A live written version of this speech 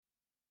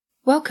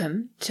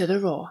Welcome to The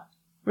Roar,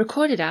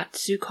 recorded at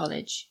Sault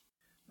College,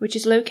 which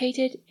is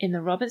located in the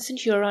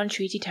Robinson-Huron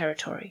Treaty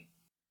Territory.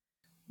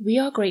 We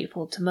are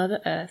grateful to Mother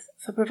Earth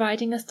for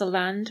providing us the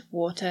land,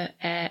 water,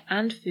 air,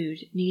 and food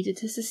needed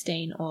to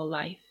sustain all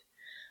life,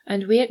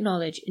 and we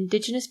acknowledge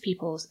Indigenous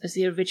peoples as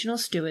the original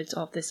stewards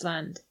of this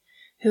land,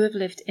 who have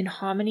lived in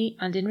harmony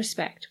and in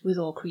respect with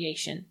all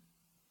creation.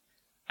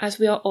 As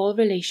we are all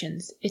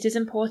relations, it is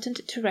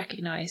important to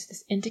recognize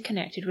this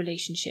interconnected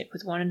relationship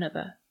with one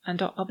another and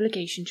our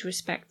obligation to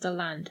respect the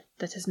land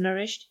that has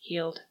nourished,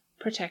 healed,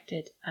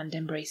 protected, and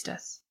embraced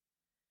us.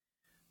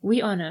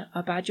 We honor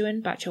our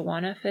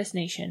Bajuan-Batchewana First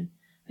Nation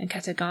and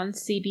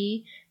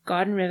Katagan-Sebi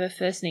Garden River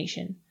First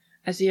Nation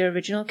as the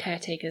original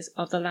caretakers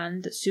of the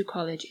land that Sault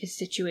College is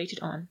situated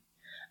on,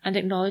 and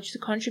acknowledge the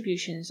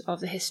contributions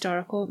of the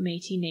historical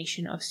Métis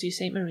Nation of Sault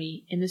Ste.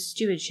 Marie in the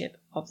stewardship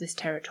of this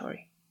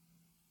territory.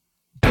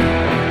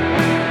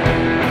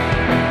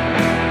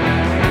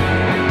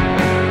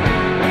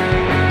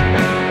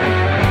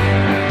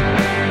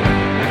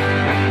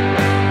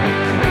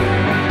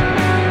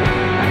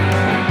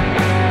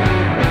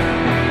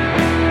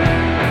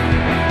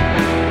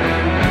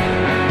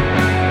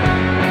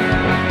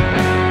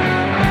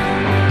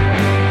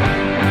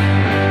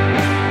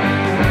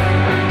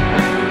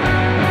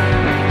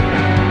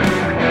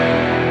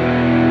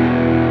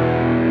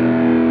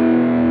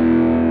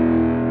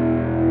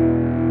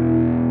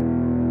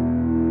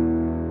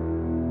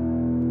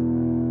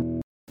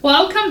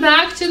 Welcome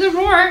back to The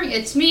Roar.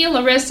 It's me,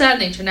 Larissa,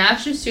 the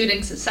International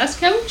Student Success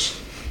Coach.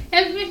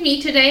 And with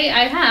me today,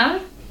 I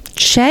have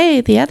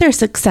Shay, the other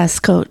success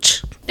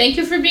coach. Thank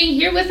you for being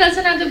here with us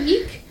another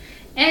week.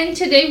 And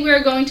today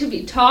we're going to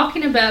be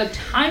talking about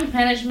time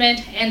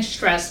management and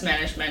stress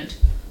management.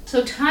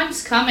 So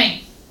time's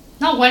coming.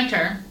 Not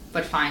winter,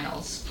 but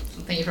finals.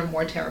 Something even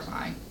more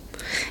terrifying.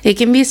 It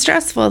can be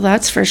stressful,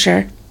 that's for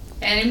sure.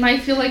 And it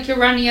might feel like you're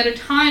running out of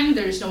time.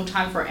 There's no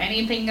time for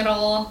anything at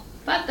all.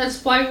 But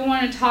that's why we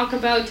want to talk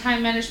about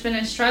time management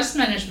and stress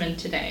management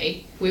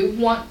today. We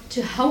want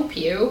to help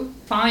you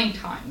find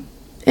time.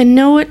 And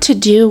know what to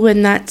do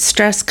when that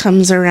stress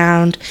comes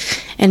around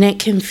and it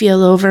can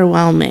feel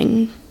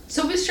overwhelming.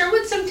 So we start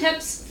with some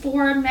tips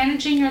for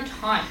managing your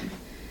time.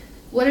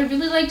 What I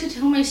really like to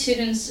tell my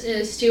students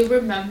is to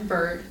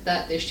remember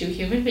that they're still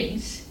human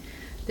beings.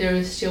 There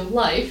is still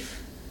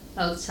life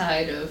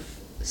outside of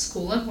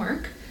school and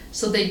work.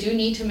 So they do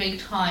need to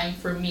make time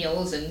for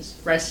meals and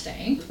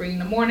resting. 3 in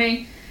the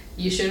morning,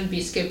 you shouldn't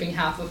be skipping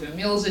half of your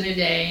meals in a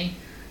day.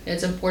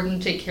 It's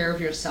important to take care of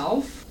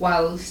yourself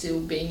while still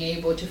being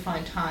able to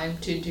find time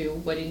to do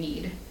what you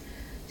need.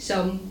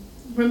 So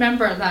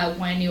remember that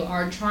when you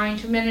are trying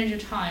to manage your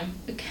time,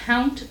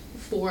 account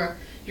for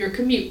your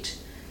commute,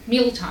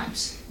 meal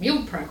times,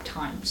 meal prep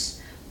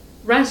times,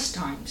 rest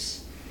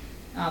times,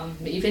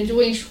 even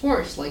doing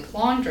chores like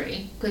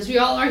laundry, because we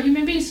all are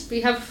human beings. We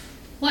have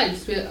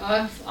lives, we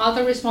have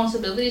other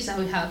responsibilities that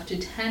we have to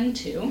tend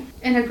to.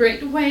 And a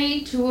great way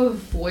to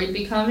avoid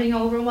becoming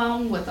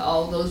overwhelmed with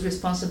all those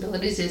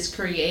responsibilities is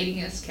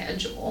creating a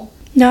schedule.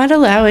 Not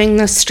allowing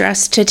the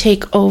stress to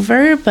take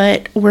over,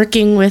 but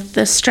working with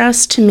the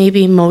stress to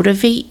maybe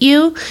motivate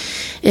you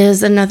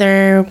is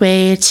another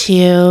way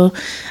to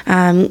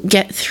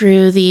get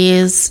through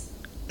these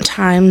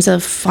times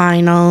of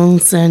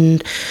finals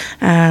and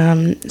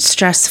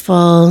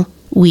stressful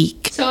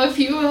week. So a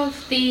few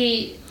of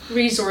the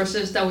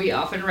resources that we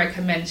often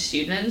recommend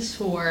students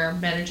for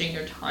managing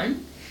your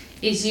time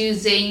is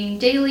using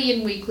daily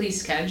and weekly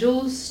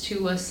schedules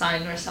to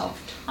assign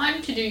yourself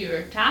time to do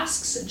your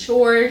tasks and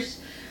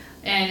chores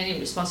and any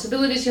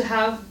responsibilities you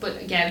have,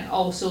 but again,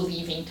 also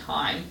leaving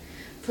time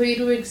for you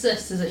to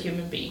exist as a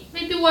human being.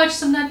 Maybe watch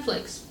some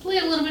Netflix, play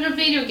a little bit of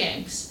video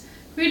games,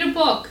 read a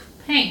book,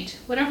 paint,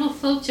 whatever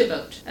floats your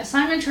boat.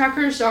 Assignment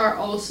trackers are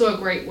also a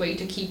great way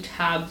to keep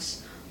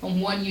tabs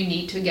on what you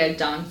need to get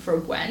done for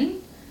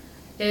when.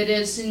 It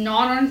is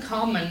not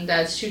uncommon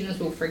that students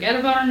will forget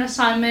about an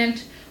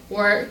assignment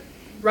or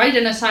write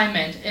an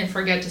assignment and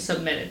forget to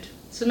submit it.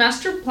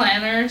 Semester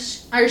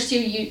planners are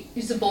still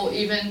usable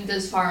even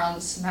this far on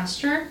the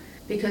semester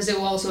because it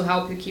will also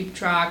help you keep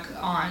track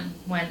on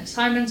when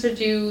assignments are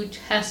due,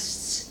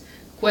 tests,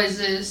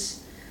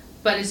 quizzes,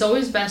 but it's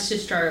always best to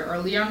start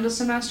early on the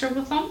semester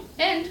with them.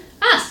 And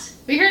us,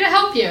 we're here to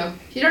help you.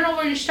 If you don't know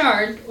where to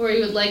start or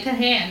you would like a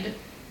hand,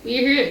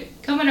 we're here.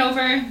 Come on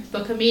over,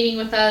 book a meeting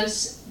with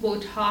us. We'll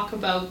talk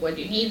about what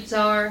your needs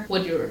are,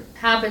 what your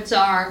habits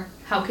are,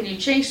 how can you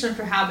change them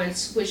for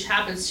habits, which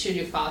habits should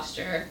you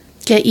foster.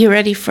 Get you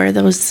ready for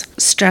those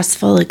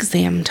stressful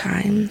exam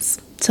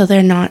times so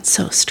they're not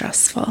so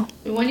stressful.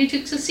 We want you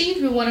to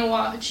succeed. We want to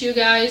watch you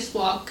guys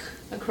walk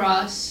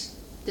across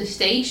the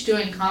stage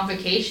during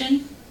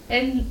convocation.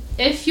 And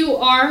if you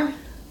are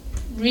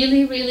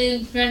really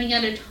running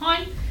out of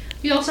time,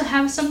 we also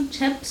have some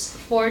tips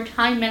for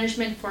time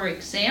management for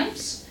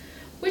exams,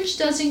 which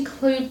does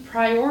include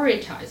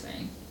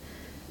prioritizing.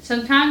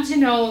 Sometimes you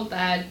know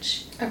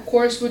that a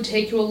course would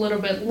take you a little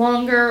bit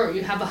longer or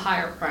you have a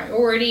higher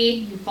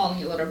priority, you're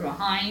falling a little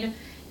behind,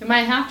 You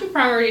might have to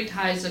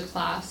prioritize a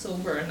class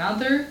over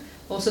another,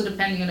 also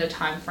depending on the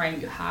time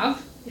frame you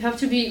have. You have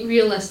to be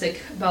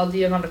realistic about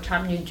the amount of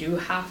time you do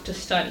have to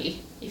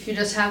study. If you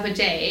just have a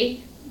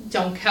day,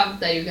 don't count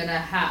that you're gonna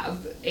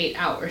have 8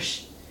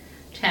 hours,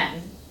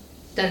 10.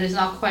 That is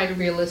not quite a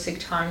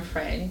realistic time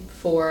frame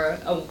for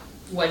a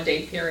 1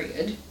 day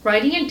period.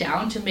 Writing it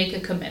down to make a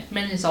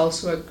commitment is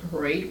also a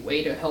great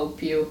way to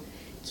help you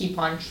keep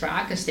on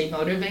track and stay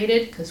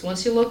motivated, because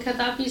once you look at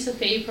that piece of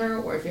paper,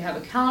 or if you have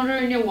a calendar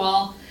in your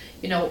wall,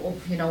 you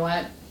know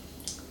what,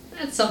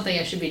 that's something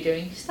I should be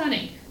doing,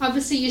 studying.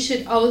 Obviously, you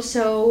should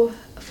also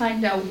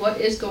find out what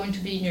is going to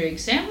be in your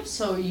exam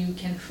so you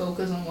can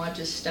focus on what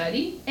to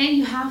study. And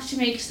you have to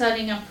make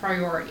studying a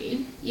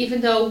priority.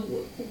 Even though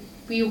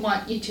we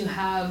want you to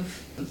have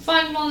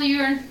fun while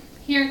you're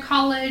here in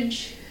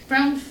college,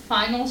 around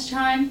finals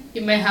time,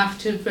 you may have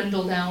to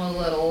dwindle down a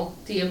little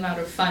the amount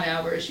of fun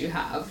hours you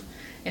have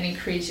and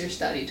increase your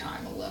study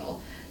time a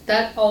little.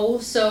 That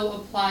also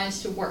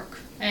applies to work.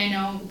 I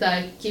know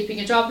that keeping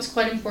a job is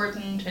quite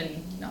important,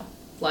 and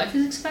life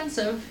is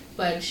expensive,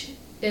 but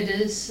it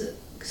is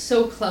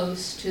so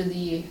close to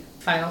the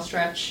final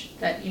stretch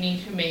that you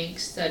need to make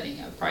studying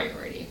a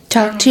priority.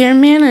 Talk to your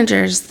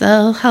managers.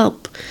 They'll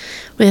help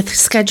with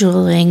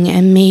scheduling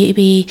and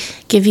maybe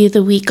give you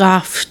the week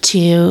off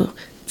to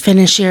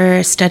finish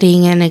your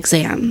studying and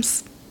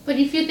exams. But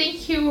if you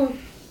think your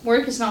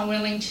work is not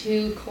willing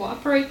to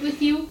cooperate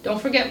with you,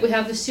 don't forget we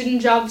have the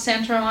Student Job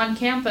Center on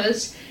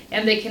campus,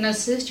 and they can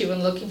assist you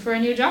in looking for a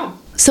new job.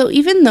 So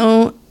even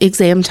though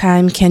exam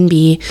time can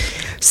be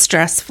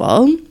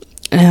stressful,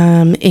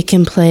 it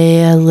can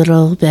play a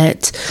little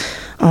bit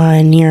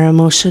on your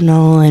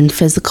emotional and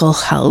physical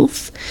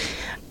health.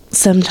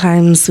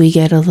 Sometimes we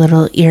get a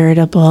little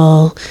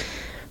irritable,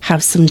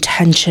 have some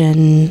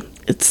tension.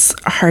 It's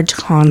hard to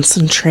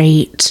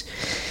concentrate.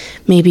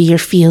 Maybe you're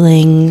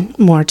feeling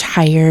more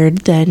tired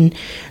than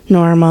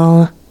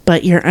normal,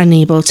 but you're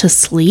unable to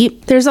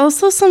sleep. There's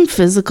also some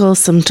physical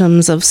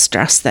symptoms of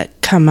stress that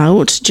come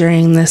out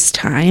during this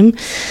time,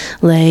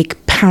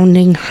 like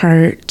pounding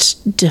heart,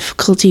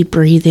 difficulty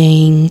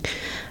breathing,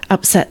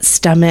 upset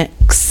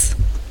stomachs,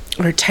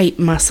 or tight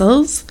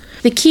muscles.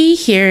 The key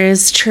here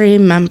is to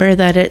remember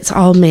that it's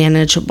all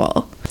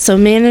manageable. So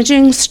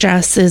managing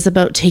stress is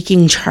about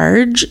taking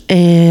charge,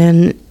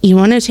 and you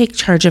want to take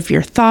charge of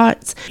your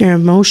thoughts, your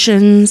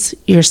emotions,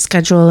 your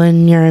schedule,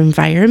 and your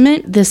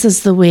environment. This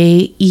is the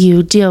way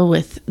you deal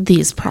with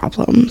these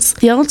problems.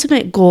 The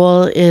ultimate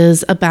goal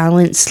is a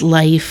balanced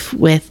life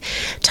with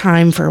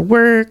time for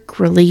work,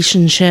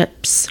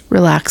 relationships,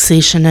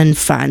 relaxation, and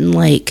fun,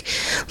 like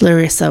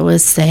Larissa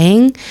was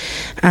saying.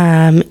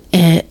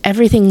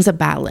 Everything's a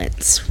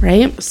balance,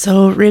 right?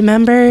 So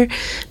remember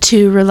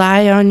to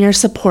rely on your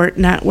support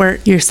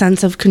network, your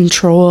sense of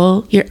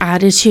control. Your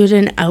attitude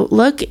and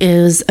outlook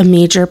is a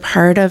major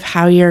part of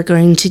how you're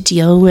going to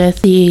deal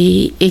with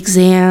the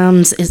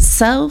exams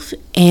itself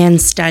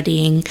and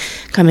studying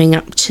coming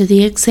up to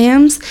the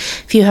exams.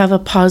 If you have a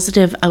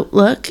positive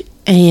outlook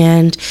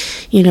and,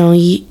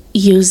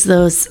 use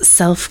those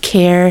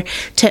self-care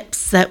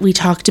tips that we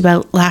talked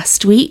about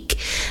last week,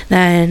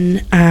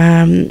 then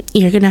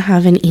you're going to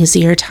have an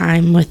easier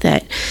time with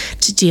it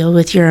to deal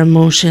with your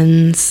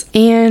emotions,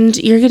 and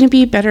you're going to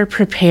be better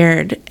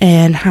prepared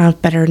and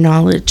have better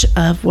knowledge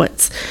of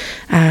what's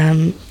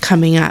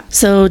coming up.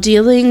 So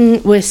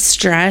dealing with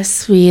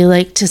stress, we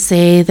like to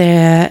say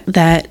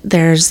that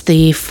there's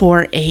the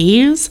 4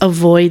 A's: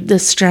 avoid the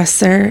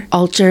stressor,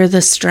 alter the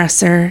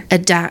stressor,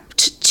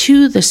 adapt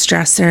to the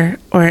stressor,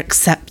 or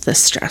accept the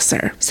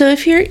stressor. So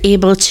if you're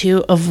able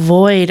to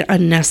avoid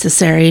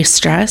unnecessary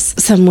stress,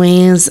 some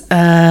ways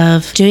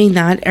of doing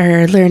that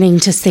are learning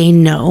to say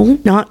no,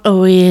 not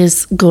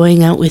always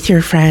going out with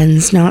your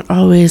friends, not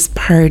always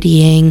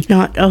partying,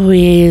 not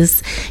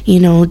always,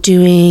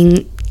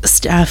 doing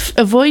stuff.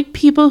 Avoid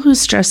people who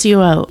stress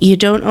you out. You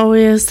don't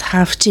always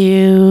have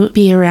to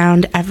be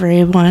around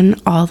everyone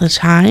all the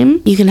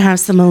time. You can have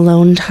some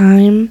alone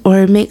time,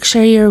 or make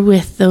sure you're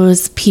with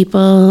those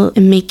people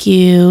and make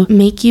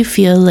you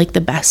feel like the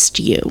best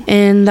you.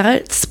 And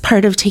that's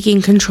part of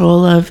taking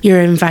control of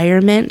your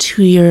environment,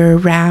 who you're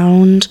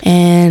around,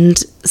 and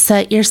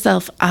set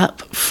yourself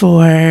up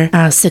for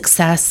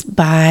success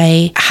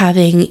by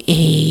having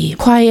a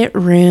quiet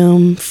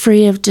room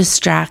free of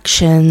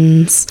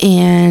distractions,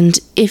 and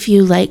if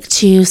you like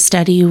to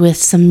study with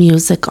some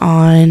music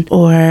on,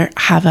 or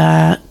have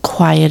a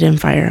quiet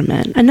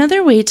environment.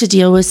 Another way to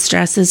deal with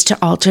stress is to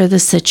alter the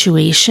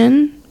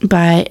situation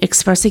by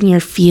expressing your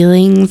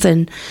feelings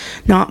and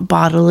not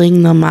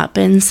bottling them up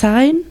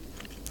inside.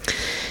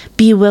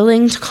 Be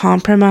willing to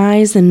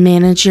compromise and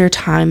manage your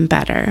time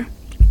better.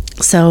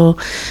 So,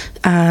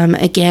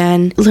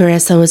 again,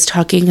 Larissa was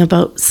talking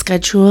about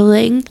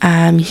scheduling.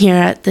 Here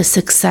at the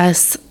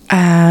Success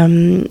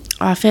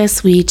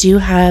office, we do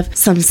have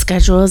some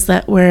schedules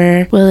that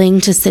we're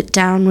willing to sit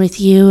down with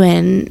you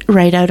and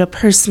write out a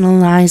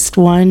personalized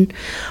one,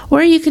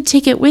 or you could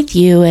take it with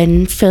you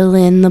and fill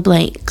in the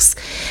blanks.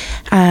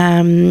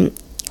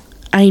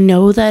 I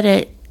know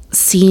that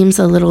seems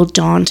a little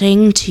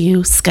daunting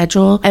to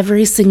schedule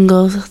every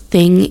single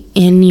thing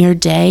in your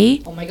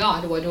day. Oh my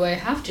God, what do I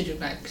have to do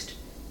next?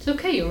 It's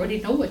okay, you already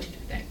know what to do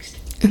next.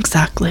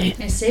 Exactly.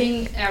 And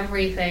seeing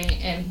everything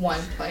in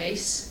one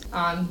place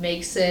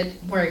makes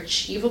it more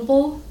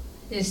achievable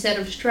instead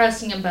of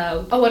stressing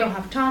about, oh, I don't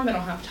have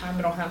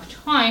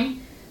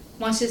time.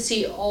 Once you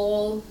see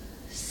all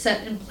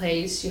set in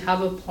place, you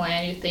have a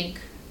plan, you think,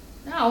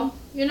 no,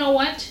 you know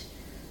what?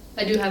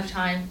 I do have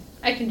time.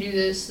 I can do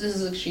this. This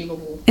is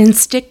achievable. And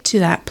stick to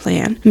that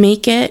plan.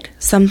 Make it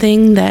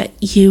something that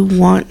you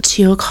want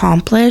to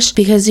accomplish,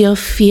 because you'll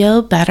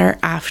feel better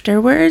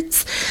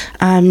afterwards,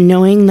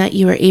 knowing that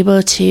you were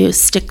able to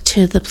stick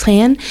to the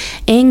plan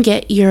and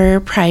get your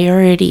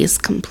priorities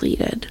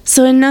completed.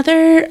 So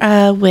another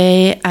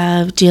way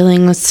of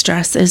dealing with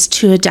stress is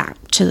to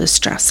adapt to the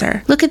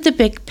stressor. Look at the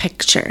big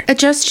picture.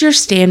 Adjust your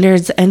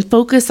standards and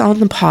focus on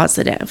the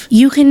positive.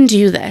 You can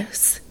do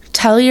this.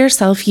 Tell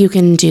yourself you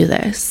can do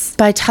this.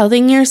 By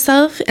telling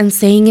yourself and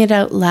saying it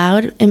out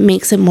loud, it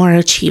makes it more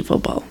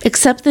achievable.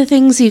 Accept the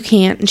things you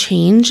can't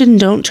change and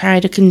don't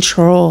try to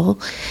control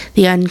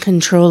the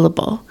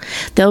uncontrollable.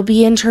 There'll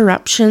be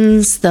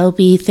interruptions, there'll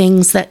be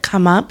things that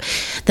come up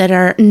that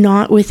are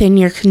not within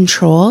your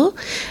control,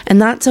 and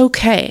that's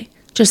okay.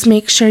 Just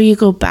make sure you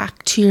go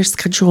back to your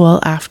schedule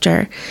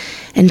after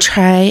and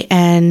try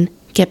and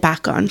get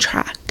back on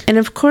track. And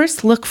of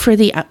course, look for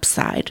the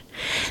upside.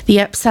 The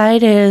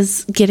upside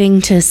is getting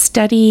to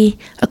study,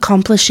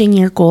 accomplishing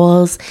your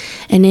goals,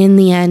 and in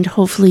the end,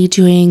 hopefully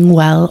doing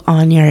well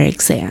on your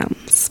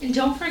exams. And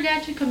don't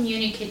forget to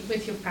communicate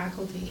with your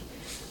faculty.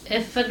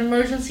 If an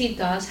emergency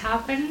does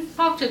happen,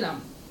 talk to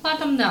them. Let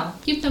them know.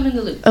 Keep them in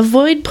the loop.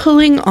 Avoid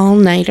pulling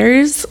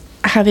all-nighters.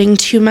 Having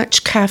too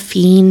much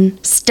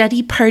caffeine.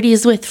 Study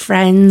parties with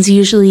friends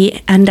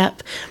usually end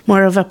up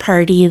more of a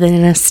party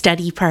than a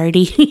study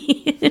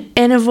party.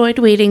 And avoid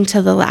waiting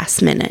till the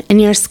last minute.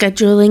 And your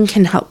scheduling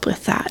can help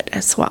with that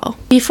as well.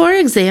 Before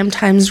exam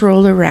times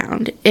roll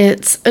around,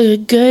 it's a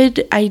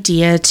good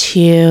idea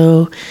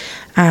to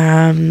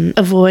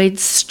avoid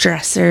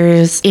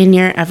stressors in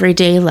your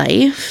everyday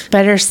life,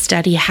 better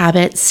study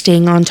habits,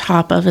 staying on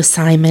top of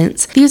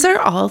assignments. These are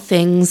all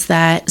things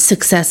that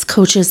success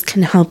coaches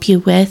can help you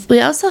with. We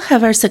also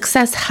have our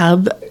Success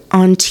Hub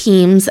on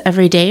Teams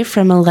every day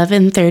from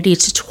 11:30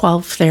 to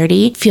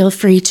 12:30. Feel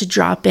free to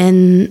drop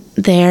in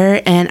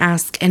there and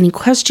ask any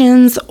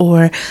questions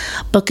or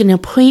book an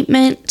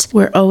appointment.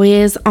 We're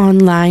always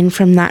online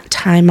from that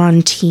time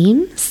on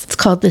Teams. It's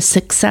called the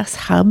Success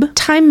Hub.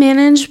 Time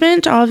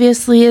management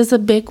obviously is a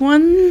big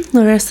one.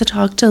 Larissa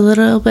talked a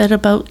little bit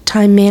about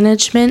time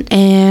management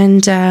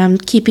and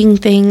keeping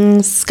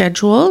things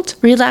scheduled.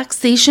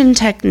 Relaxation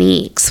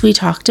techniques. We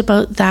talked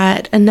about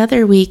that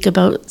another week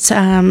about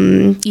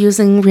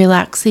using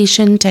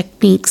relaxation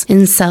techniques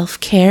in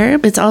self-care.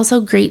 It's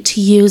also great to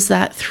use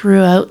that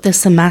throughout the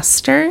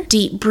semester.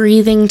 Deep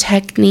breathing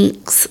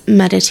techniques,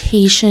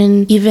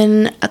 meditation,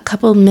 even a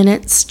couple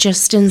minutes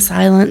just in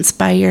silence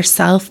by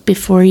yourself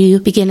before you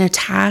begin a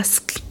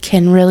task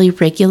can really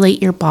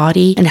regulate your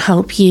body and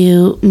help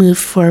you move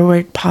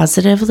forward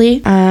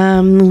positively.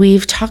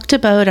 We've talked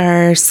about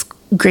our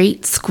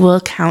great school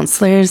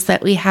counselors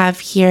that we have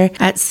here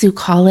at Sault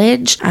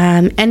College.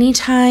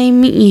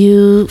 Anytime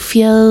you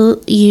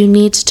feel you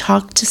need to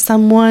talk to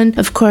someone,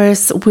 of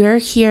course, we're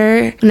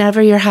here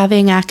whenever you're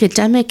having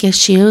academic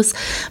issues,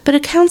 but a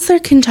counselor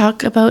can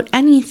talk about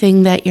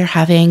anything that you're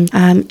having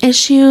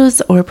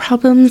issues or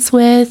problems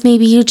with.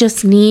 Maybe you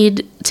just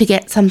need to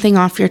get something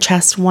off your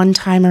chest one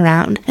time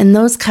around. And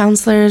those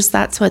counselors,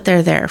 that's what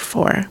they're there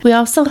for. We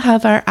also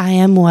have our I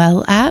Am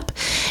Well app.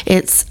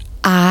 It's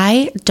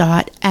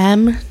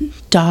I.M.Well,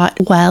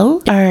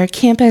 our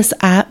campus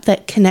app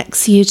that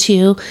connects you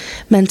to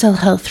mental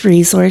health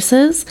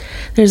resources.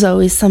 There's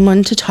always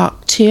someone to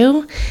talk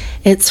to.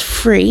 It's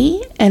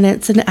free and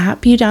it's an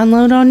app you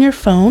download on your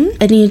phone,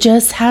 and you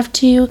just have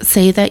to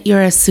say that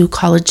you're a Sault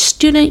College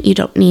student. You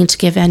don't need to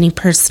give any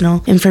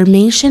personal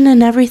information,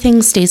 and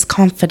everything stays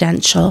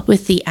confidential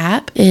with the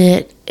app.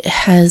 It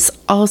has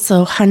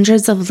also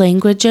hundreds of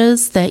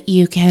languages that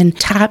you can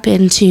tap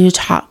into,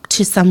 talk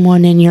to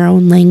someone in your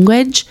own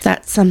language.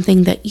 That's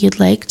something that you'd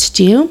like to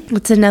do.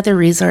 It's another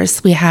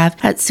resource we have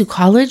at Sault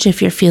College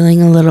if you're feeling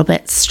a little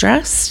bit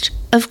stressed.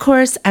 Of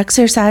course,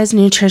 exercise,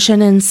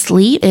 nutrition, and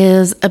sleep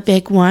is a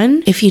big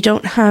one. If you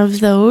don't have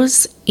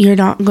those, you're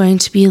not going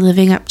to be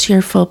living up to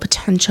your full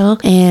potential,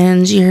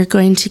 and you're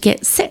going to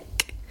get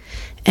sick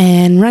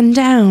and run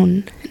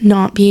down,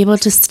 not be able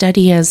to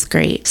study as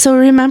great. So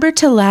remember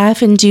to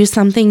laugh and do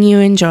something you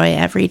enjoy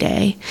every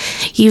day.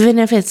 Even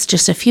if it's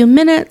just a few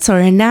minutes or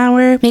an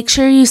hour, make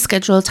sure you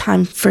schedule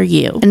time for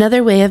you.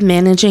 Another way of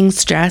managing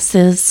stress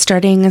is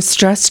starting a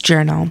stress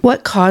journal.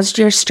 What caused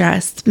your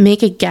stress?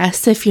 Make a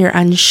guess if you're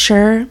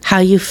unsure, how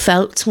you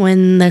felt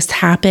when this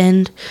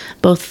happened,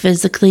 both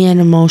physically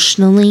and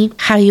emotionally,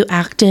 how you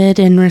acted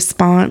in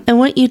response, and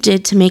what you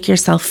did to make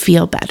yourself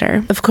feel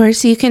better. Of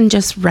course, you can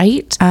just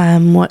write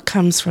what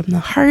comes from the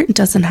heart. It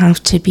doesn't doesn't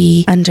have to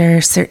be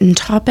under certain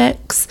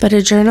topics, but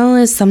a journal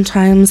is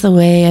sometimes a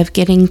way of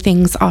getting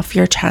things off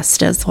your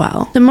chest as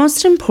well. The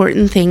most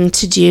important thing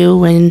to do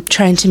when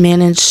trying to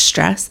manage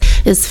stress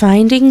is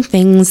finding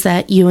things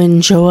that you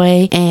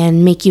enjoy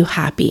and make you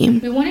happy.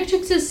 We want you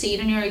to succeed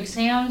in your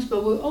exams,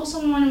 but we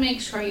also want to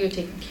make sure you're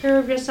taking care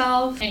of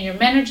yourself and you're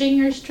managing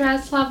your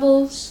stress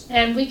levels.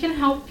 And we can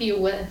help you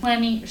with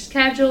planning your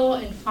schedule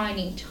and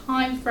finding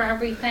time for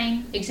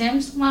everything.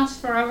 Exams don't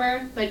last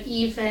forever, but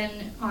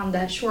even on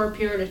that short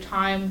period of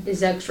time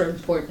is extra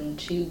important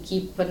to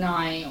keep an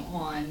eye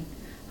on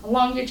how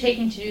long you're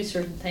taking to do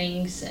certain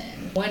things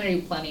and when are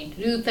you planning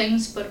to do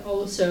things, but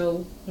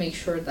also make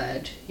sure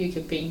that you're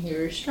keeping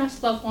your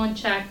stress level in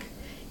check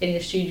and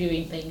you're still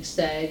doing things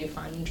that you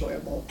find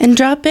enjoyable. And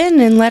drop in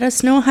and let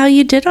us know how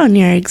you did on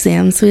your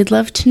exams. We'd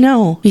love to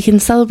know. We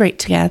can celebrate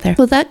together.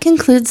 Well, that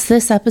concludes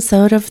this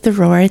episode of The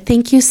Roar.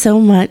 Thank you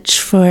so much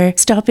for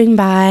stopping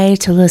by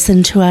to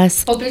listen to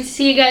us. Hope to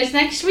see you guys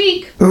next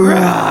week. Roar!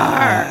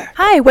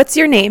 Hi, what's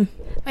your name?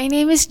 My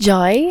name is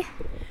Joy.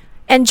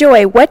 And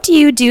Joy, what do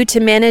you do to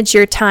manage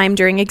your time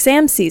during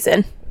exam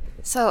season?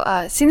 So,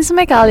 since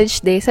my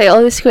college days, I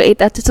always create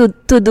a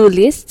to-do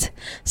list.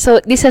 So,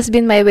 this has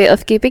been my way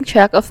of keeping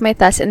track of my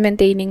tasks and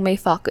maintaining my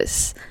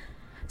focus.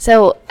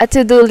 So, a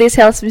to-do list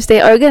helps me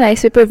stay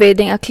organized by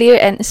providing a clear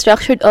and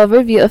structured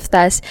overview of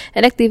tasks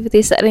and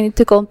activities that I need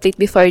to complete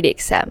before the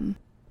exam.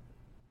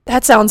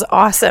 That sounds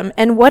awesome.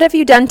 And what have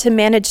you done to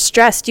manage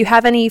stress? Do you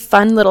have any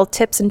fun little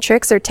tips and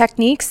tricks or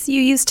techniques you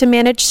use to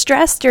manage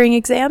stress during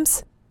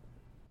exams?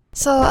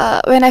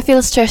 So, when I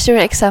feel stressed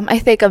during exam, I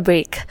take a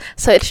break.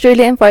 So, it's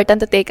really important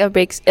to take a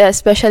break,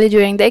 especially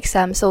during the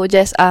exam. So,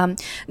 just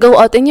go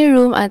out in your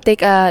room and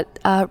take a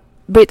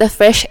breath of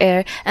fresh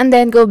air and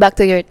then go back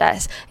to your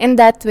task. In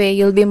that way,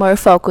 you'll be more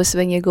focused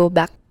when you go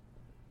back.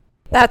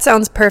 That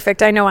sounds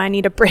perfect. I know I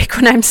need a break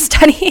when I'm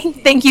studying.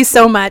 Thank you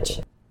so much.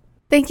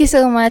 Thank you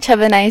so much.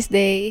 Have a nice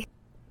day.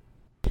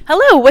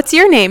 Hello, what's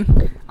your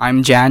name?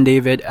 I'm Jan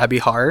David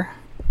Abihar.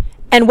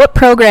 And what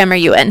program are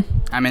you in?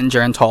 I'm in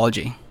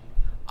gerontology.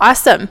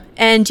 Awesome.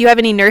 And do you have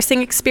any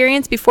nursing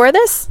experience before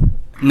this?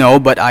 No,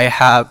 but I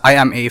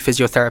am a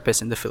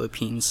physiotherapist in the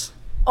Philippines.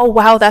 Oh,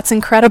 wow, that's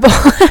incredible.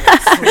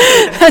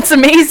 That's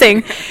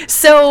amazing.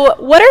 So,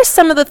 what are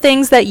some of the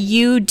things that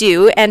you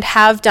do and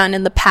have done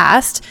in the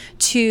past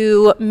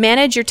to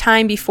manage your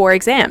time before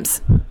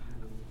exams?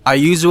 I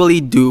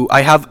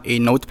have a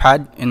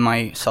notepad in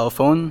my cell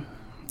phone.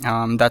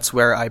 That's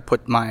where I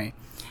put my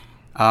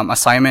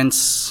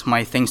assignments,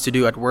 my things to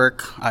do at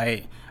work.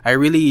 I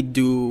really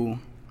do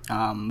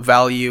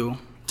value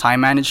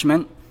time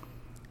management.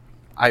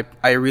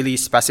 I really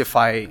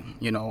specify,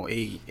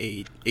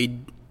 a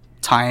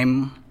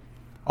time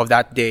of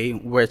that day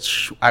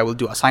which I will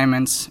do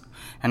assignments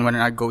and when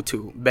I go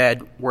to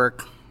bed,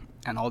 work,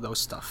 and all those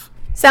stuff.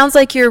 Sounds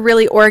like you're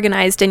really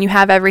organized and you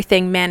have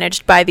everything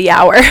managed by the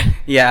hour.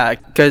 Yeah,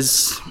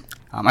 because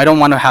I don't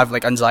want to have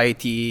like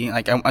anxiety.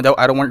 Like I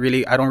don't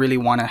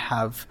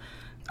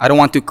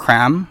want to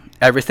cram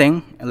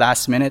everything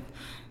last minute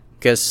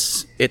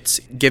because it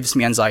gives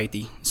me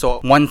anxiety.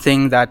 So one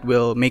thing that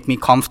will make me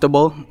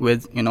comfortable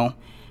with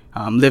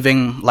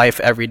living life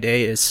every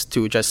day is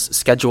to just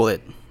schedule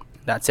it.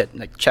 That's it.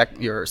 Like check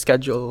your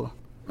schedule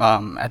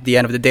at the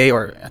end of the day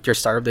or at your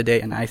start of the day,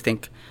 and I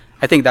think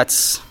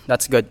that's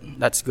good.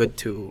 That's good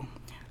to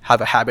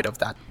have a habit of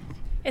that.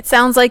 It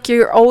sounds like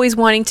you're always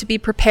wanting to be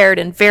prepared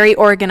and very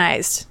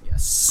organized.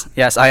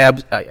 Yes. I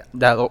have.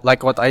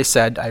 Like what I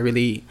said, I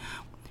really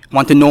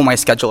want to know my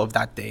schedule of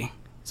that day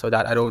so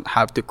that I don't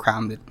have to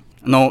cram it.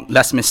 No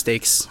less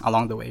mistakes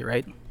along the way,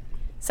 right?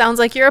 Sounds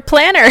like you're a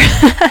planner.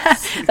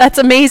 That's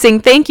amazing.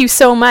 Thank you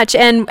so much.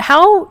 And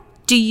how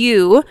do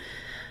you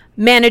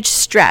manage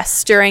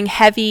stress during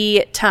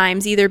heavy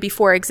times, either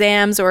before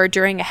exams or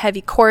during a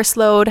heavy course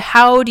load?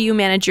 How do you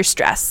manage your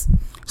stress?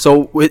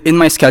 So in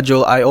my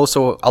schedule, I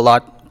also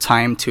allot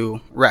time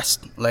to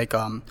rest. Like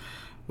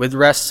with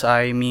rest,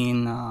 I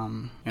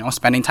mean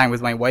spending time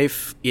with my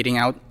wife, eating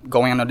out,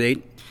 going on a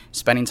date,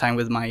 spending time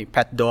with my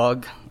pet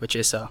dog, which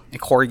is a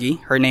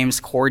corgi. Her name's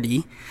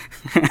Cordy,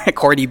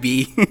 Cordy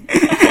B.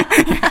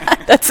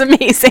 That's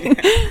amazing.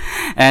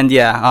 And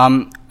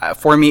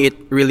for me, it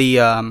really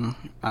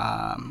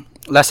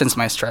lessens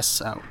my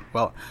stress.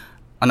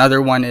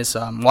 Another one is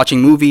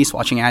watching movies,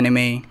 watching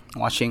anime,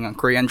 watching a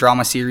Korean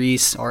drama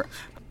series, or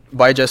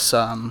by just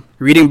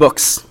reading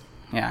books.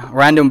 Yeah,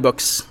 random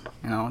books,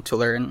 to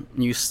learn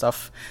new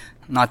stuff.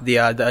 Not the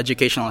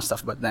educational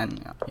stuff, but then,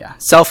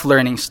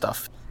 self-learning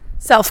stuff.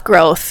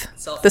 Self-growth.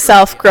 The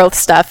self-growth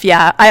stuff,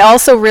 yeah. I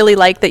also really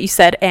like that you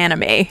said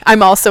anime.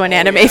 I'm also an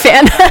anime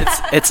fan.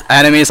 it's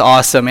anime is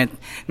awesome. It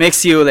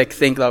makes you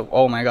think like,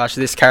 oh my gosh,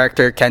 this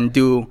character can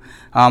do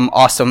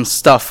awesome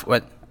stuff.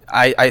 But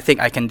I think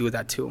I can do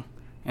that too,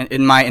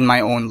 in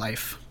my own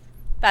life.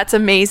 That's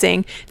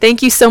amazing.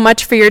 Thank you so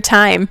much for your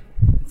time.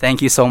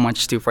 Thank you so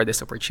much too for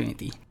this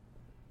opportunity.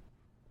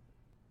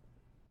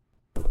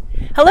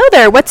 Hello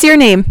there. What's your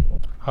name?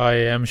 Hi,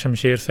 I'm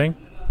Shamsher Singh.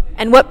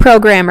 And what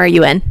program are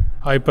you in?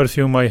 I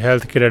pursue my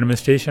healthcare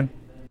administration.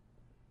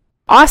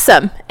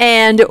 Awesome.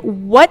 And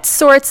what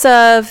sorts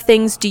of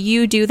things do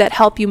you do that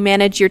help you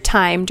manage your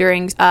time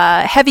during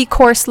heavy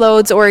course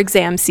loads or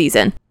exam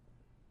season?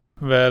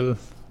 Well,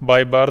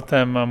 by birth,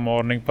 I'm a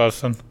morning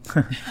person.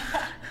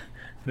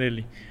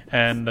 Really.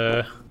 And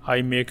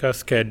I make a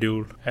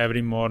schedule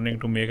every morning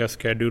to make a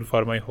schedule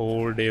for my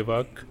whole day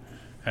work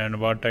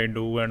and what I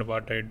do and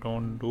what I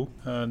don't do.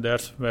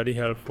 That's very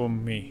helpful for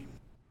me.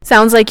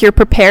 Sounds like you're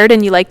prepared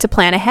and you like to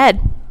plan ahead.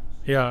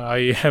 Yeah,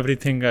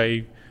 everything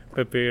I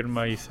prepare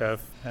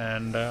myself,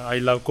 and I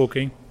love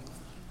cooking.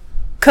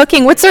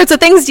 Cooking? What sorts of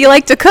things do you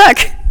like to cook?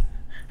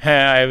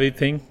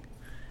 Everything.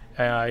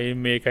 I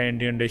make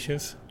Indian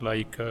dishes,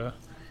 like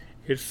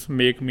it's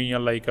make me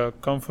like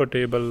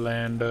comfortable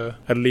and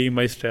relieve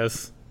my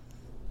stress.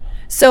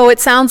 So it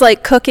sounds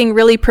like cooking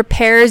really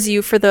prepares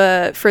you for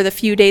the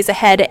few days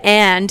ahead,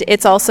 and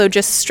it's also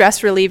just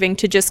stress relieving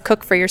to just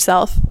cook for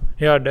yourself.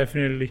 Yeah,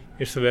 definitely.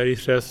 It's very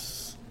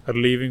stress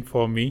relieving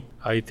for me.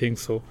 I think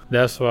so.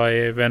 That's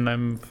why when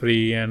I'm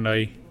free and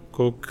I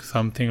cook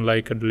something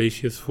like a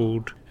delicious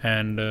food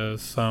and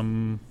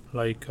some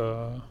like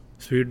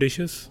sweet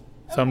dishes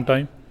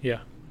sometime. Yeah,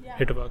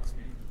 it works.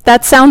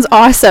 That sounds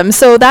awesome.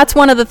 So that's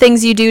one of the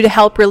things you do to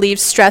help relieve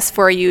stress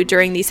for you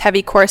during these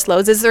heavy course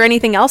loads. Is there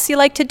anything else you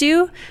like to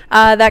do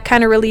that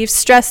kind of relieves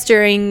stress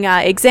during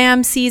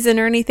exam season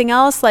or anything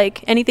else?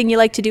 Like anything you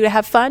like to do to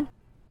have fun?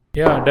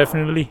 Yeah,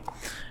 definitely.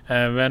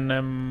 When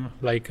I'm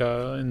like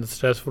in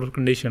stressful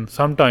condition,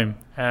 sometimes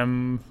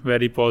I'm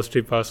very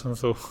positive person.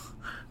 So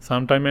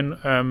sometimes when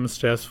I'm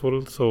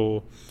stressful,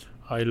 so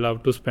I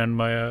love to spend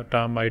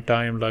my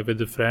time like with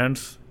the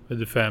friends, with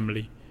the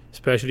family.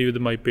 Especially with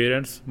my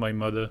parents, my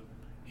mother.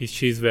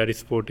 She's very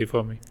supportive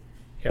for me.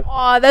 Yeah.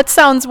 Oh, that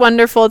sounds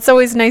wonderful. It's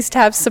always nice to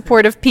have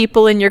supportive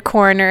people in your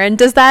corner. And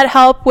does that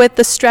help with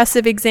the stress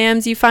of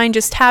exams? You find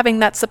just having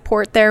that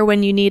support there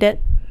when you need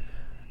it?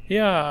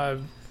 Yeah,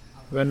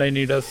 when I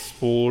need a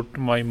support,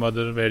 my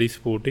mother very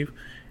supportive.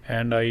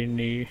 And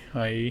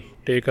I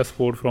take a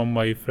support from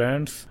my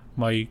friends,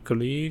 my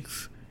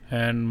colleagues,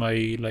 and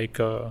my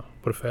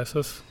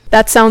professors.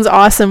 That sounds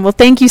awesome. Well,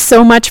 thank you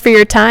so much for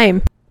your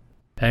time.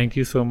 Thank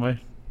you so much.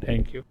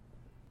 Thank you.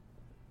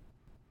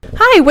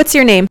 Hi, what's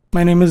your name?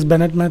 My name is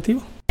Bennett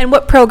Matthew. And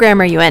what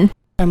program are you in?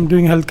 I'm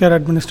doing healthcare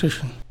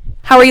administration.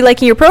 How are you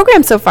liking your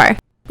program so far?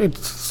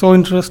 It's so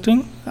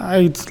interesting.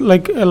 It's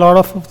like a lot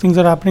of things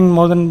are happening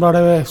more than what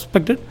I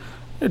expected.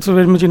 It's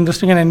very much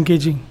interesting and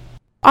engaging.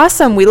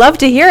 Awesome. We love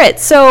to hear it.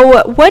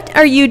 So what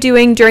are you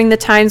doing during the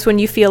times when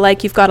you feel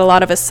like you've got a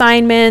lot of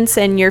assignments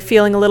and you're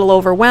feeling a little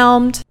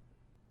overwhelmed?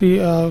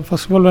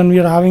 First of all, when we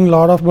are having a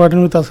lot of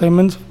burden with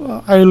assignments,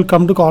 I will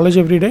come to college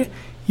every day,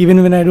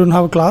 even when I don't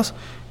have a class.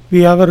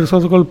 We have a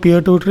resource called peer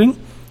tutoring.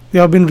 They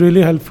have been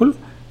really helpful,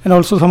 and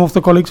also some of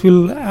the colleagues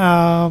will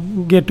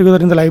get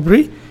together in the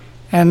library,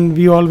 and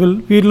we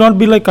will not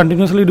be like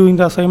continuously doing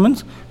the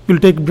assignments. We'll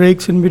take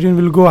breaks in between.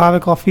 We'll go have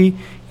a coffee,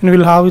 and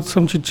we'll have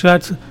some chit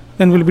chats.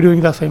 Then we'll be doing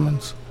the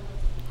assignments.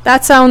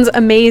 That sounds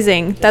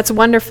amazing. That's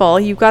wonderful.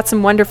 You've got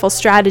some wonderful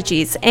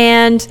strategies.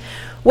 And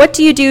what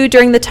do you do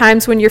during the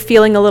times when you're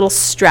feeling a little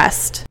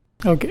stressed?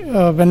 Okay,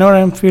 whenever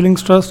I'm feeling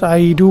stressed,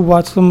 I do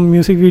watch some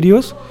music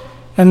videos,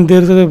 and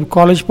there's a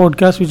college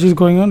podcast which is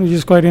going on, which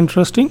is quite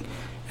interesting.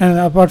 And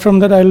apart from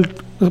that,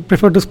 I'll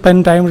prefer to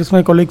spend time with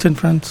my colleagues and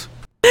friends.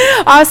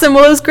 Awesome.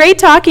 Well, it was great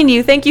talking to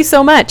you. Thank you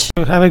so much.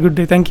 Have a good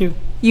day. Thank you.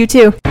 You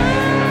too.